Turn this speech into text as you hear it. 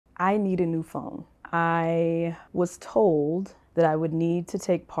I need a new phone. I was told that I would need to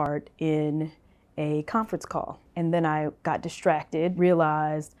take part in a conference call. And then I got distracted,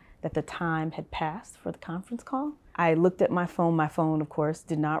 realized that the time had passed for the conference call. I looked at my phone. My phone, of course,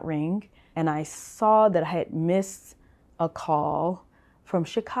 did not ring. And I saw that I had missed a call from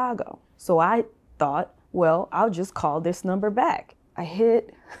Chicago. So I thought, well, I'll just call this number back. I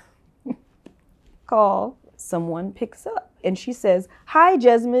hit call. Someone picks up and she says, "Hi,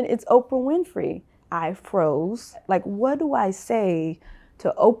 Jesmyn, it's Oprah Winfrey." I froze. Like, what do I say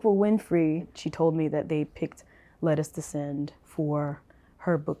to Oprah Winfrey? She told me that they picked Lettuce to Send for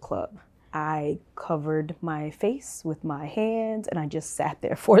her book club. I covered my face with my hands and I just sat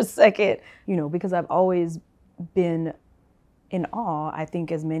there for a second, because I've always been in awe, I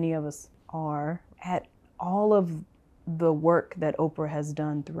think as many of us are, at all of the work that Oprah has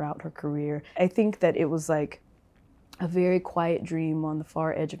done throughout her career. I think that it was like a very quiet dream on the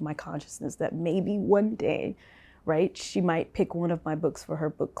far edge of my consciousness that maybe one day, right, she might pick one of my books for her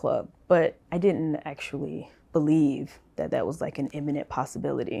book club. But I didn't actually believe that that was like an imminent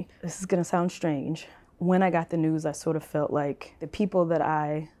possibility. This is gonna sound strange. When I got the news, I sort of felt like the people that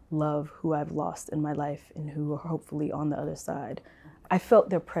I love, who I've lost in my life and who are hopefully on the other side, I felt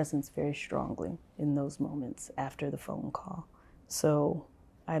their presence very strongly in those moments after the phone call. So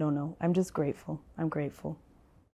I don't know, I'm just grateful. I'm grateful.